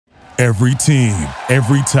Every team,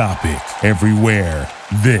 every topic, everywhere.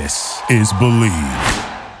 This is Believe.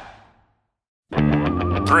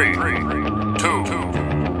 3, 2,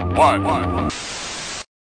 1.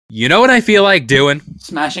 You know what I feel like doing?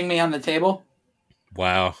 Smashing me on the table?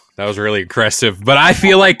 Wow, that was really aggressive. But I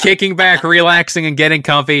feel like kicking back, relaxing, and getting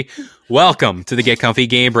comfy. Welcome to the Get Comfy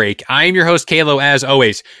Game Break. I am your host, Kalo, as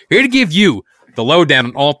always, here to give you the lowdown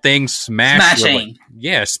on all things Smashing.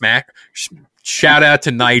 Smack. Shout out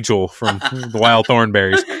to Nigel from the Wild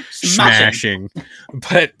Thornberries. Smashing.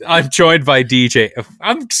 But I'm joined by DJ.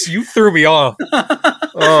 You threw me off.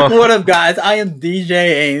 What up, guys? I am DJ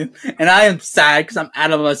Aim, and I am sad because I'm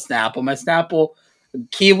out of my Snapple. My Snapple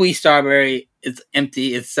Kiwi Strawberry is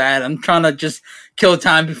empty. It's sad. I'm trying to just kill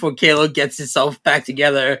time before Kalo gets himself back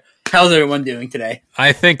together. How's everyone doing today?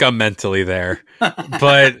 I think I'm mentally there.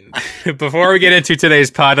 But before we get into today's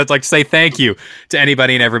pod, I'd like to say thank you to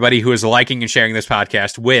anybody and everybody who is liking and sharing this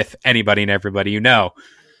podcast with anybody and everybody you know.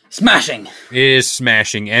 Smashing. It is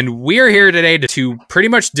smashing. And we are here today to pretty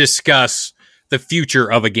much discuss the future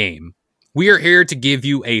of a game. We are here to give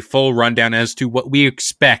you a full rundown as to what we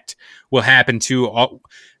expect will happen to,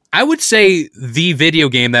 I would say, the video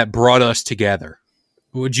game that brought us together.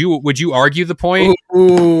 Would you argue the point?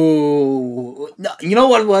 Ooh. No, you know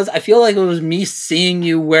what it was? I feel like it was me seeing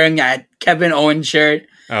you wearing that Kevin Owens shirt.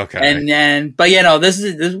 Okay. And then, but this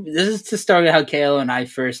is the story of how Kalo and I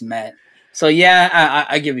first met. So yeah,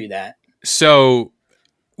 I give you that. So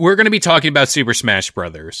we're going to be talking about Super Smash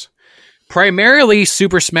Brothers. Primarily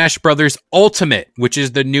Super Smash Brothers Ultimate, which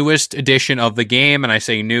is the newest edition of the game. And I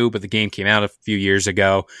say new, but the game came out a few years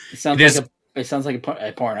ago. It sounds like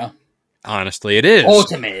a porno. Honestly, it is.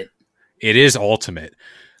 Ultimate. It is Ultimate.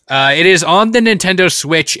 It is on the Nintendo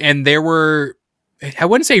Switch, and there were, I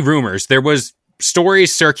wouldn't say rumors, there was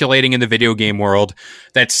stories circulating in the video game world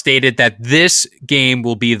that stated that this game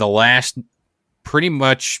will be the last, pretty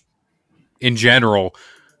much in general,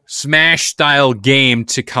 Smash-style game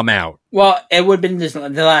to come out. Well, it would have been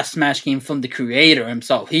the last Smash game from the creator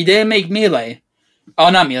himself. He didn't make Melee.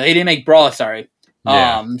 Oh, not Melee. He didn't make Brawl, sorry.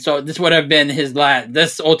 Yeah. So this would have been his last.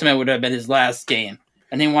 This Ultimate would have been his last game,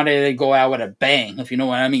 and he wanted to go out with a bang, if you know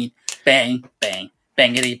what I mean. Bang, bang,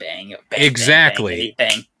 bangity, bang. Bang, exactly. Bang,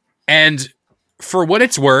 bang. And for what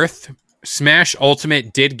it's worth, Smash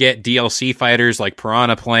Ultimate did get DLC fighters like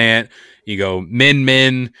Piranha Plant. You go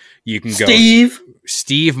Min. You can go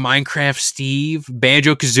Steve, Minecraft Steve,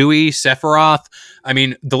 Banjo-Kazooie, Sephiroth. I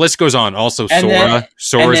mean, the list goes on. Also, Sora.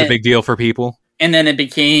 Sora's a big deal for people. And then it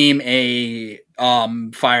became a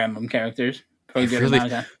Fire Emblem characters.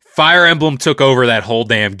 Fire Emblem took over that whole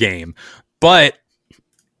damn game. But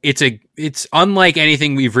it's unlike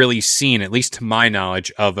anything we've really seen, at least to my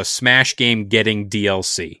knowledge, of a Smash game getting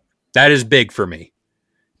DLC. That is big for me.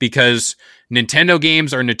 Because Nintendo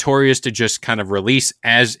games are notorious to just kind of release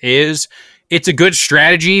as is. It's a good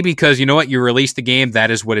strategy because, you know what, you release the game, that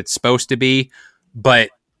is what it's supposed to be. But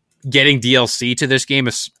getting DLC to this game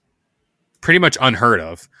is pretty much unheard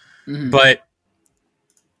of. Mm-hmm. But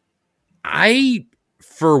I,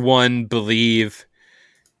 for one, believe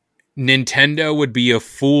Nintendo would be a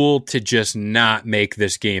fool to just not make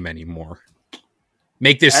this game anymore.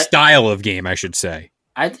 Make this style of game, I should say.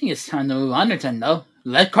 I think it's time to move on, Nintendo.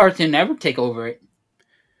 Let Cartoon Network take over it.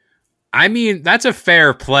 I mean, that's a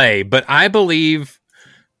fair play, but I believe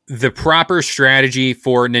the proper strategy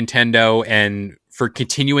for Nintendo and for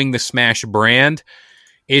continuing the Smash brand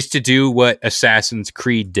is to do what Assassin's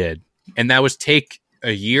Creed did. And that was take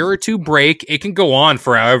a year or two break. It can go on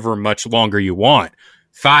for however much longer you want.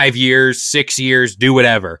 5 years, 6 years, do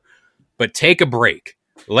whatever. But take a break.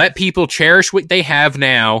 Let people cherish what they have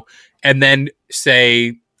now, and then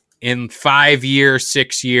say in 5 years,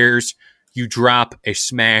 6 years, you drop a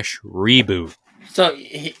Smash reboot. So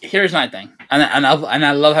here's my thing. And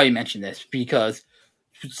I love how you mentioned this, because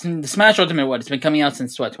the Smash Ultimate, it's been coming out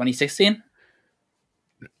since 2016?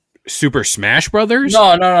 Super Smash Brothers?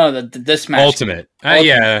 No, the Smash Ultimate.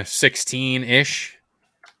 Yeah, 16-ish.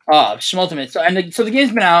 Ultimate. So the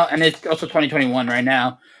game's been out, and it's also 2021 right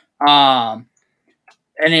now. And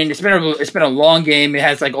then it's been a long game. It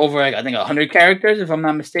has over I think 100 characters, if I'm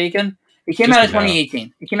not mistaken. It came out in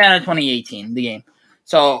 2018. It came out in 2018. The game.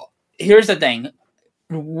 So here's the thing: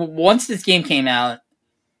 once this game came out,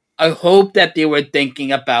 I hope that they were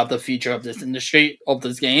thinking about the future of this industry, of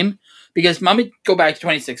this game. Because let me go back to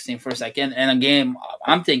 2016 for a second, and a game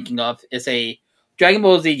I'm thinking of is a Dragon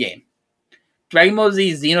Ball Z game. Dragon Ball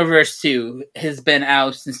Z Xenoverse 2 has been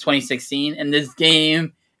out since 2016, and this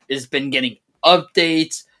game has been getting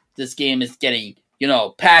updates. This game is getting,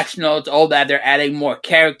 patch notes, all that. They're adding more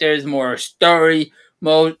characters, more story,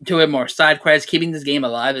 mode to it, more side quests, keeping this game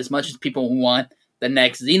alive as much as people want the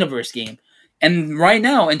next Xenoverse game. And right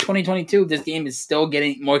now, in 2022, this game is still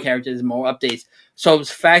getting more characters, more updates. So the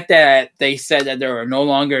fact that they said that there are no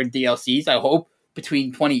longer DLCs, I hope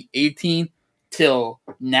between 2018 till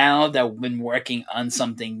now that we've been working on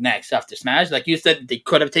something next after Smash. Like you said, they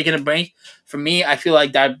could have taken a break. For me, I feel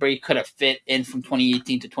like that break could have fit in from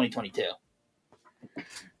 2018 to 2022.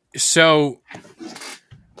 So,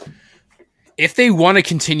 if they want to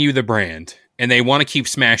continue the brand and they want to keep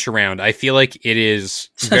Smash around, I feel like it is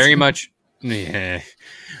very much...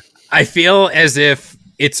 I feel as if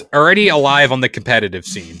it's already alive on the competitive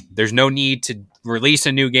scene. There's no need to release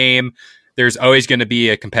a new game. There's always going to be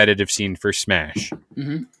a competitive scene for Smash.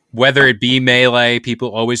 Mm-hmm. Whether it be Melee, people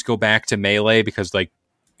always go back to Melee because like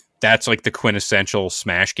that's like the quintessential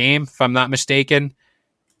Smash game, if I'm not mistaken.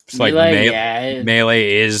 It's like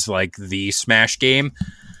Melee is like the Smash game.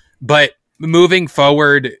 But moving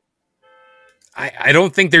forward, I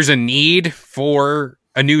don't think there's a need for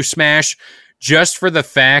a new Smash, just for the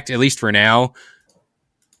fact, at least for now,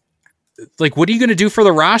 like, what are you going to do for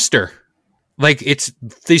the roster? Like, it's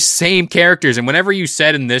the same characters, and whenever you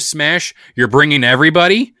said in this Smash, you're bringing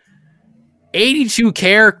everybody, 82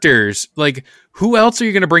 characters, like, who else are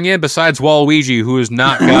you going to bring in besides Waluigi, who has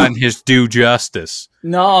not gotten his due justice?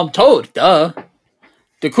 No, I'm Toad, duh.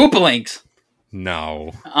 The Koopalings.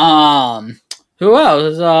 No. Who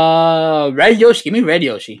else? Red Yoshi. Give me Red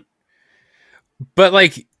Yoshi. But,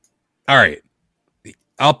 like, all right,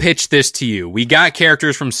 I'll pitch this to you. We got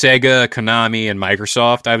characters from Sega, Konami, and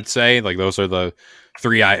Microsoft, I would say. Like, those are the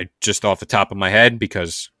three I just off the top of my head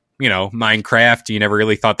because, you know, Minecraft, you never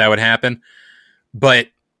really thought that would happen. But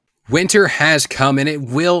winter has come and it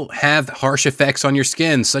will have harsh effects on your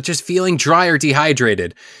skin, such as feeling dry or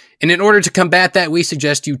dehydrated. And in order to combat that, we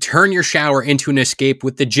suggest you turn your shower into an escape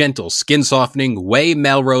with the gentle, skin-softening Way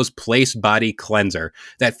Melrose Place Body Cleanser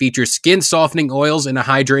that features skin-softening oils in a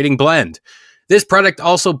hydrating blend. This product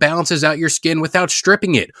also balances out your skin without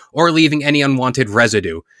stripping it or leaving any unwanted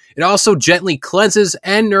residue. It also gently cleanses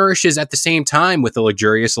and nourishes at the same time with a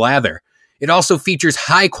luxurious lather. It also features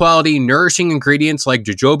high-quality, nourishing ingredients like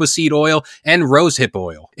jojoba seed oil and rosehip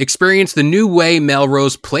oil. Experience the new Way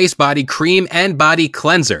Melrose Place Body Cream and Body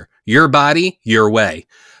Cleanser. Your body, your way.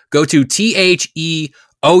 Go to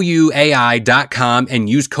THEOUAI.com and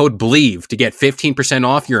use code BLEAV to get 15%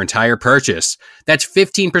 off your entire purchase. That's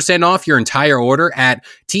 15% off your entire order at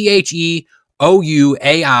THEOUAI.com.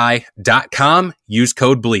 Use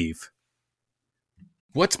code BLEAV.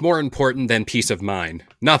 What's more important than peace of mind?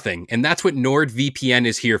 Nothing. And that's what NordVPN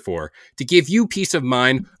is here for, to give you peace of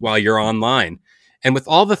mind while you're online. And with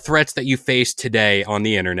all the threats that you face today on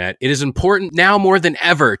the internet, it is important now more than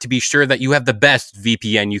ever to be sure that you have the best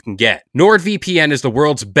VPN you can get. NordVPN is the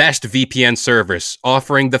world's best VPN service,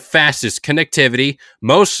 offering the fastest connectivity,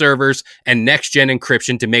 most servers, and next-gen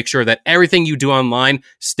encryption to make sure that everything you do online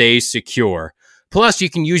stays secure. Plus, you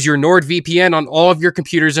can use your NordVPN on all of your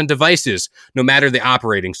computers and devices, no matter the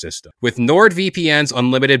operating system. With NordVPN's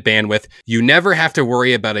unlimited bandwidth, you never have to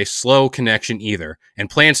worry about a slow connection either, and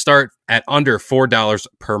plans start at under $4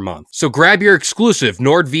 per month. So grab your exclusive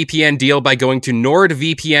NordVPN deal by going to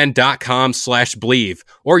nordvpn.com/Bleav,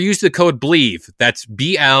 or use the code BLEAV, that's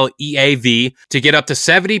BLEAV, to get up to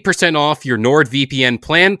 70% off your NordVPN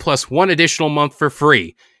plan plus one additional month for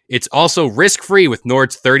free. It's also risk-free with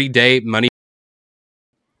Nord's 30-day money.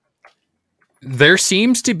 There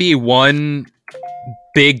seems to be one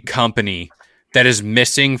big company that is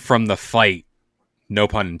missing from the fight, no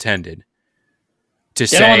pun intended. They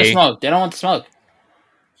don't want to smoke. They don't want to smoke.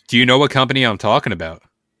 Do you know what company I'm talking about?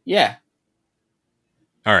 Yeah.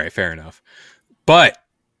 All right, fair enough. But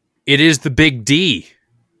it is the big D.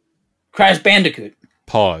 Crash Bandicoot.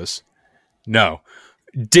 Pause. No.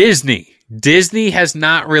 Disney. Disney has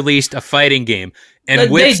not released a fighting game.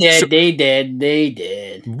 And they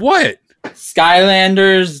did. What?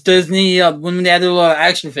 Skylanders, Disney, when they had the little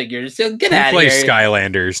action figures. So get out of here. Who plays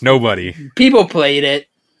Skylanders? Nobody. People played it.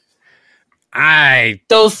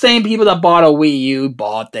 Those same people that bought a Wii U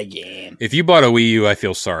bought the game. If you bought a Wii U, I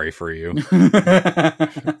feel sorry for you.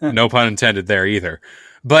 No pun intended there either.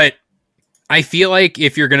 But I feel like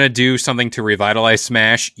if you're going to do something to revitalize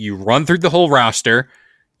Smash, you run through the whole roster,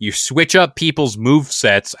 you switch up people's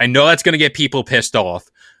movesets. I know that's going to get people pissed off,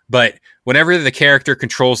 but whenever the character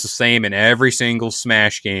controls the same in every single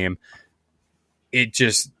Smash game, it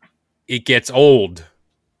gets old.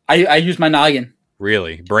 I use my noggin.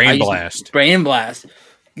 Really? Brain Blast. Brain Blast.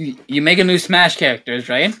 You make a new Smash characters,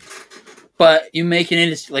 right? But you make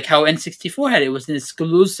it like how N64 had it. It was an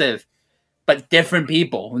exclusive, but different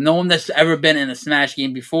people. No one that's ever been in a Smash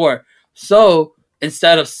game before. So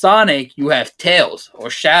instead of Sonic, you have Tails or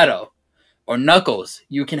Shadow or Knuckles.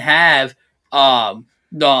 You can have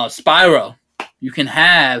Spyro. You can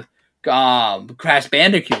have Crash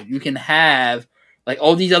Bandicoot. You can have like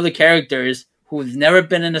all these other characters who've never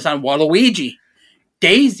been in the Sonic. Waluigi,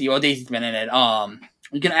 Daisy. Or Daisy's been in it.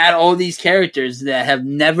 You can add all these characters that have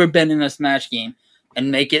never been in a Smash game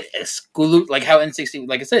and make it exclusive, like how N64.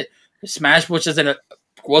 Like I said, Smash was an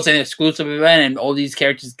exclusive event, and all these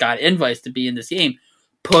characters got invites to be in this game.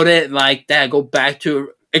 Put it like that. Go back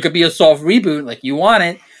to it. Could be a soft reboot, like you want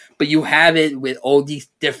it, but you have it with all these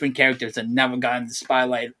different characters that never got in the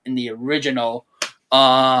spotlight in the original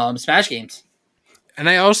Smash games. And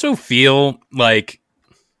I also feel like,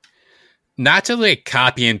 not to like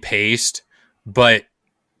copy and paste, but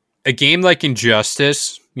a game like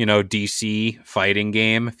Injustice, DC fighting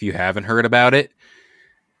game, if you haven't heard about it,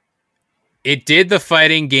 it did the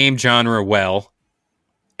fighting game genre well,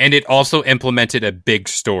 and it also implemented a big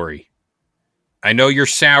story. I know you're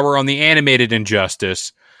sour on the animated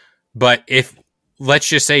Injustice, but if, let's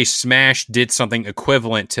just say, Smash did something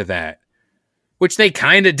equivalent to that, which they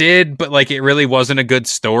kind of did, but like it really wasn't a good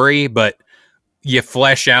story, but you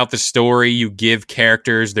flesh out the story, you give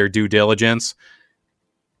characters their due diligence,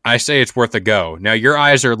 I say it's worth a go. Now, your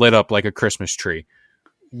eyes are lit up like a Christmas tree.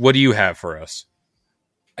 What do you have for us?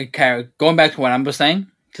 Okay, going back to what I was saying,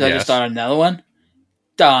 because I just thought of another one.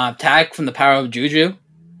 Attack from the Power of Juju.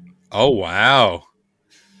 Oh, wow.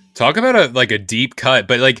 Talk about a deep cut,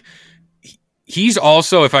 but like he's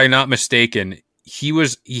also, if I'm not mistaken, he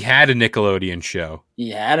had a Nickelodeon show. He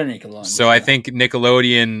had a Nickelodeon show. I think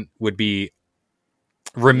Nickelodeon would be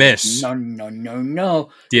remiss. No.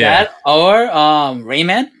 Yeah. That or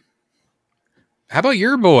Rayman. How about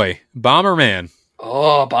your boy, Bomberman?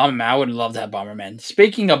 Oh, Bomberman. I would love to have Bomberman.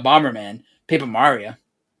 Speaking of Bomberman, Paper Mario.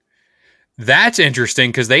 That's interesting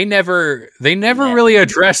because they never really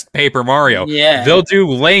addressed Paper Mario. Yeah. They'll do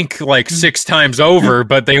Link like 6 times over,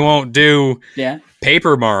 but they won't do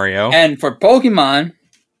Paper Mario. And for Pokemon,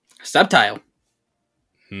 Subtile.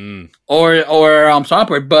 Or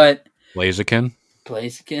Swampert, but Blaziken.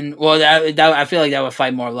 Well, that I feel like that would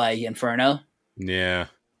fight more like Inferno. Yeah.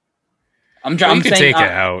 I'm trying. You can take it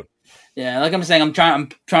out. Yeah, like I'm saying, I'm trying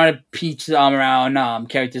to peach around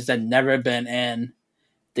characters that never been in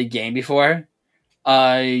the game before.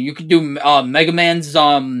 You could do Mega Man's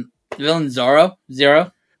villain Zero.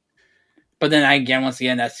 But then once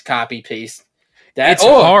again, that's copy paste. It's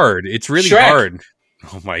hard. It's really hard.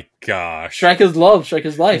 Oh my gosh. Shrek is love. Shrek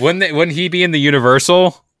is life. Wouldn't he be in the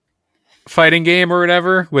Universal fighting game or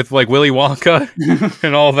whatever with like Willy Wonka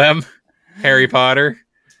and all them? Harry Potter.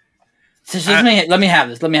 So let me have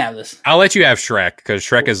this. I'll let you have Shrek because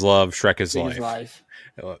Shrek is love. Shrek is life.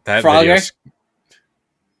 That Frogger.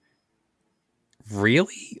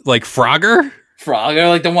 Really? Like Frogger? Frogger,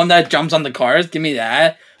 like the one that jumps on the cars. Give me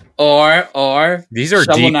that. Or these are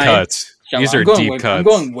deep cuts. These are deep cuts. I'm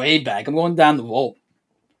going way back. I'm going down the vault.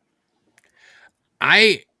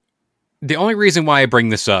 The only reason why I bring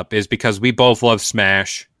this up is because we both love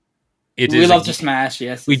Smash. We love to Smash,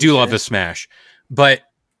 yes. We do love to Smash. But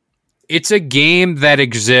it's a game that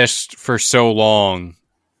exists for so long,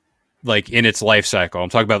 like in its life cycle. I'm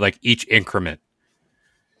talking about like each increment.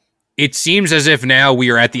 It seems as if now we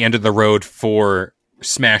are at the end of the road for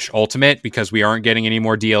Smash Ultimate because we aren't getting any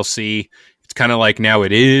more DLC. It's kind of like now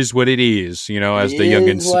it is what it is, as the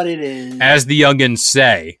youngins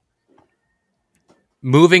say.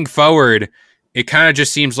 Moving forward, it kind of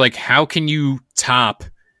just seems like how can you top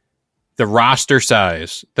the roster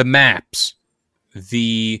size, the maps,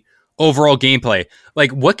 the overall gameplay? Like,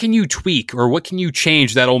 what can you tweak or what can you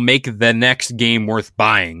change that'll make the next game worth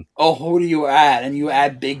buying? Oh, who do you add? And you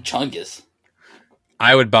add Big Chungus.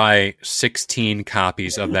 I would buy 16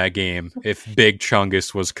 copies of that game if Big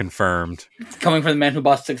Chungus was confirmed. Coming from the man who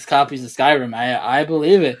bought 6 copies of Skyrim, I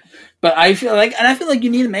believe it. But I feel like you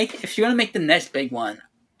need to make, if you want to make the next big one,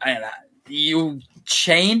 I don't know, you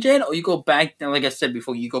change it or you go back, like I said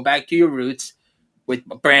before, you go back to your roots with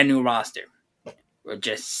a brand new roster. With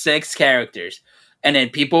just 6 characters. And then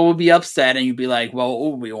people will be upset and you'll be like,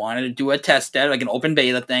 well, we wanted to do a test set, like an open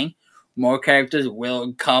beta thing. More characters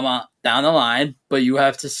will come down the line, but you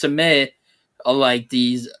have to submit like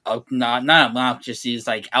these, not obnoxious, these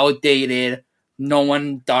like outdated, no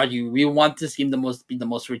one thought we want this game to be the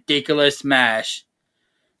most ridiculous Smash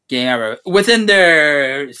game ever. Within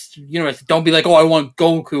their universe, don't be like, oh, I want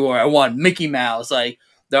Goku or I want Mickey Mouse, like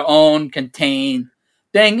their own contained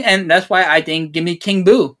thing, and that's why I think give me King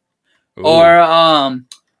Boo. Ooh. Or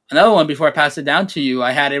another one before I pass it down to you.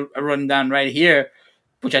 I had it written down right here,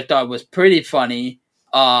 which I thought was pretty funny.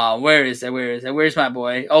 Where is it? Where's my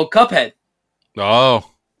boy? Oh, Cuphead. Oh,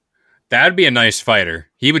 that'd be a nice fighter.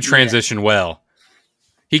 He would transition well.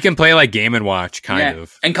 He can play like Game & Watch, kind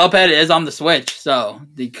of. And Cuphead is on the Switch, so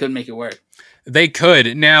they could make it work. They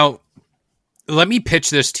could. Now, let me pitch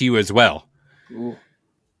this to you as well. Ooh.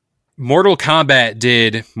 Mortal Kombat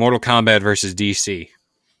did Mortal Kombat versus DC.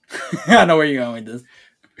 I know where you're going with this.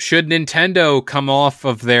 Should Nintendo come off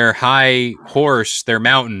of their high horse, their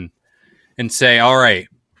mountain, and say, all right,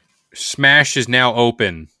 Smash is now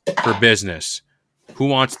open for business. Who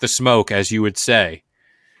wants the smoke, as you would say?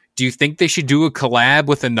 Do you think they should do a collab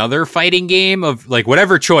with another fighting game of like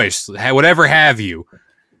whatever choice, whatever have you?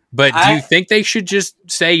 But do you think they should just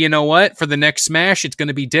say, you know what, for the next Smash, it's going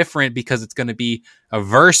to be different because it's going to be a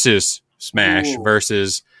versus Smash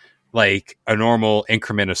versus like a normal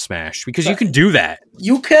increment of Smash? Because you can do that.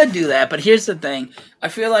 You could do that, but here's the thing. I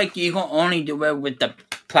feel like you can only do it with the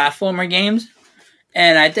platformer games.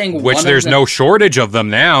 And I think there's no shortage of them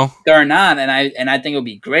now. There are not, and I think it would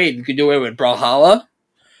be great. You could do it with Brawlhalla.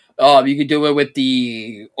 You could do it with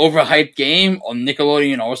the overhyped game on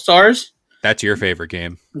Nickelodeon All-Stars. That's your favorite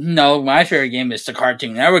game. No, my favorite game is the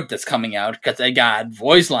Cartoon Network that's coming out because they got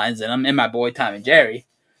voice lines in them, and my boy Tom and Jerry.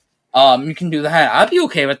 You can do that. I'd be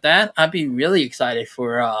okay with that. I'd be really excited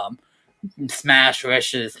for Smash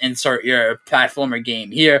versus insert your platformer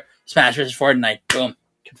game here. Smash versus Fortnite. Boom.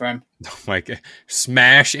 Confirmed. Like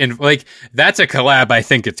Smash and like that's a collab. I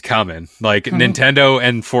think it's coming. Like Nintendo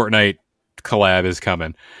and Fortnite collab is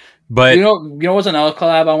coming. But you know what's another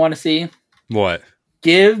collab I want to see? What?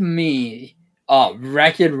 Give me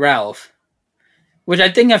Wreck-It Ralph, which I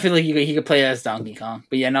feel like he could play as Donkey Kong.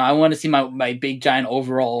 But yeah, no, I want to see my big giant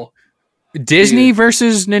overall Disney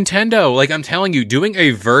versus Nintendo. Like I'm telling you, doing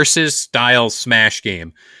a versus style Smash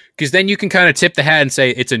game, because then you can kind of tip the hat and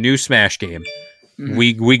say it's a new Smash game.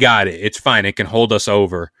 We got it. It's fine. It can hold us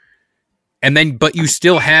over. And then, but you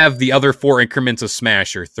still have the other 4 increments of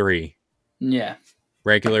Smash or 3. Yeah.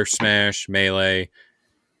 Regular Smash, Melee,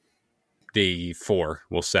 the 4,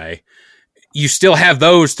 we'll say. You still have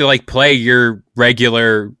those to like play your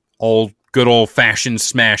regular good old fashioned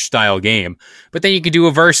Smash style game. But then you can do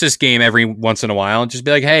a versus game every once in a while and just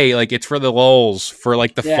be like, hey, like it's for the lulz, for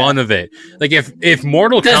like the fun of it. Like if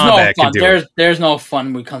Mortal Kombat can do it. There's no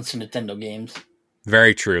fun when it comes to Nintendo games.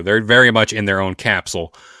 Very true. They're very much in their own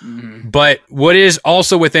capsule. But what is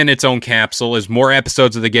also within its own capsule is more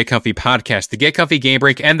episodes of the Get Comfy podcast, the Get Comfy Game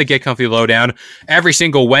Break, and the Get Comfy Lowdown every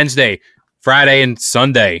single Wednesday, Friday, and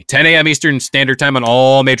Sunday, 10 a.m. Eastern Standard Time on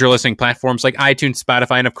all major listening platforms like iTunes,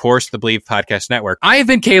 Spotify, and of course, the Believe Podcast Network. I have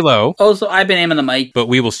been Kalo. Also, I've been aiming the mic. But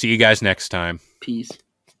we will see you guys next time. Peace.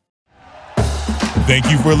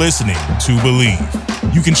 Thank you for listening to Believe.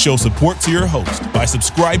 You can show support to your host by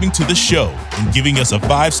subscribing to the show and giving us a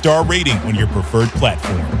 5-star rating on your preferred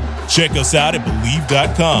platform. Check us out at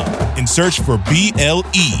Believe.com and search for BLEAV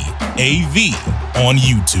on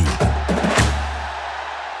YouTube.